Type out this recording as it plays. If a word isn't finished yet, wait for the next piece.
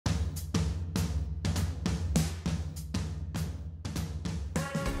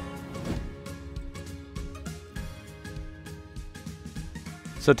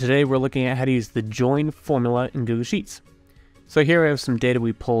So today we're looking at how to use the join formula in Google Sheets. So here we have some data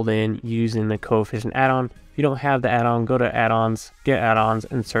we pulled in using the coefficient add-on. If you don't have the add-on, go to add-ons, get add-ons,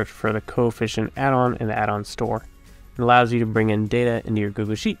 and search for the coefficient add-on in the add-on store. It allows you to bring in data into your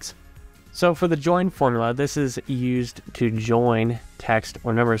Google Sheets. So for the join formula, this is used to join text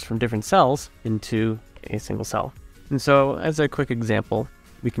or numbers from different cells into a single cell. And so as a quick example,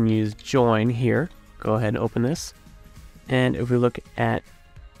 we can use join here. Go ahead and open this. And if we look at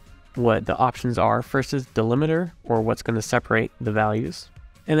what the options are, first is delimiter, or what's going to separate the values.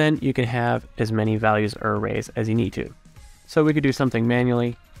 And then you can have as many values or arrays as you need to. So we could do something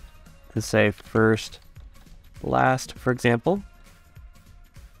manually and say first, last, for example,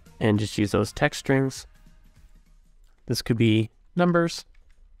 and just use those text strings. This could be numbers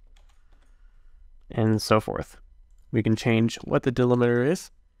and so forth. We can change what the delimiter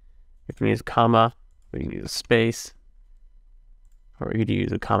is. We can use a comma, we can use a space, or we could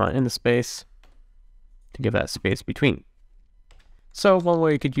use a comma in the space to give that space between. So one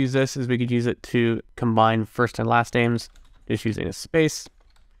way we could use this is we could use it to combine first and last names, just using a space,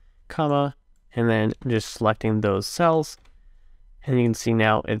 comma, and then just selecting those cells. And you can see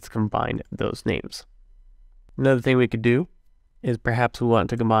now it's combined those names. Another thing we could do is perhaps we want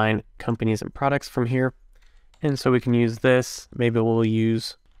to combine companies and products from here. And so we can use this. Maybe we'll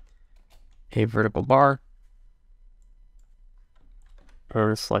use a vertical bar,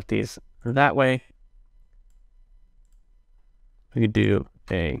 or select these that way. We could do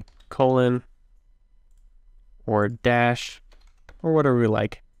a colon or a dash or whatever we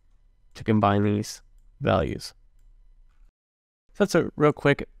like to combine these values. So that's a real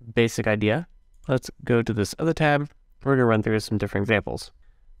quick basic idea. Let's go to this other tab. We're going to run through some different examples.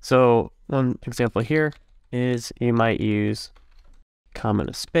 So one example here is you might use comma and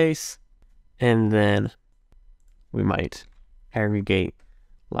a space, and then we might aggregate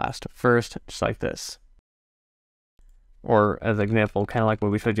last to first, just like this. Or as an example, kind of like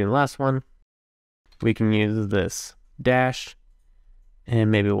what we showed you in the last one, we can use this dash, and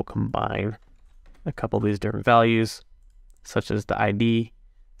maybe we'll combine a couple of these different values, such as the ID,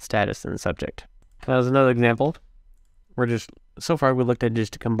 status, and subject. Now, as another example, so far we looked at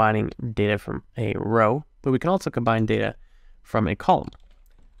just combining data from a row, but we can also combine data from a column.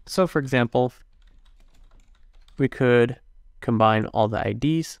 So for example, we could combine all the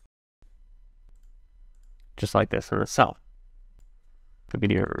IDs just like this in a cell. We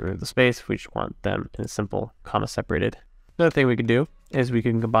could even remove the space if we just want them in a simple comma separated. Another thing we could do is we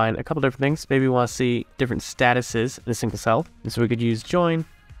can combine a couple different things. Maybe we want to see different statuses in a single cell. And so we could use join,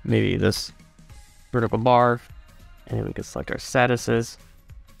 maybe this vertical bar, and then we could select our statuses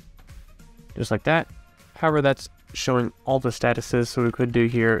just like that. However, that's showing all the statuses. So we could do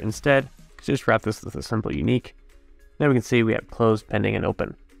here instead, just wrap this with a simple unique. Then we can see we have closed, pending, and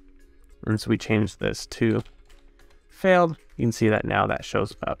open. And so we change this to failed. You can see that now that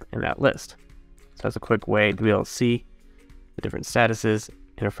shows up in that list. So that's a quick way to be able to see the different statuses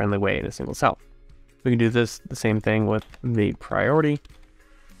in a friendly way in a single cell. We can do the same thing with the priority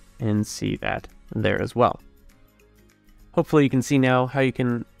and see that there as well. Hopefully you can see now how you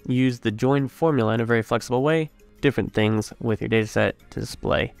can use the join formula in a very flexible way, different things with your dataset to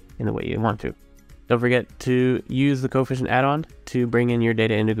display in the way you want to. Don't forget to use the coefficient add-on to bring in your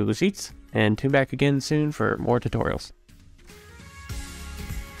data into Google Sheets, and tune back again soon for more tutorials.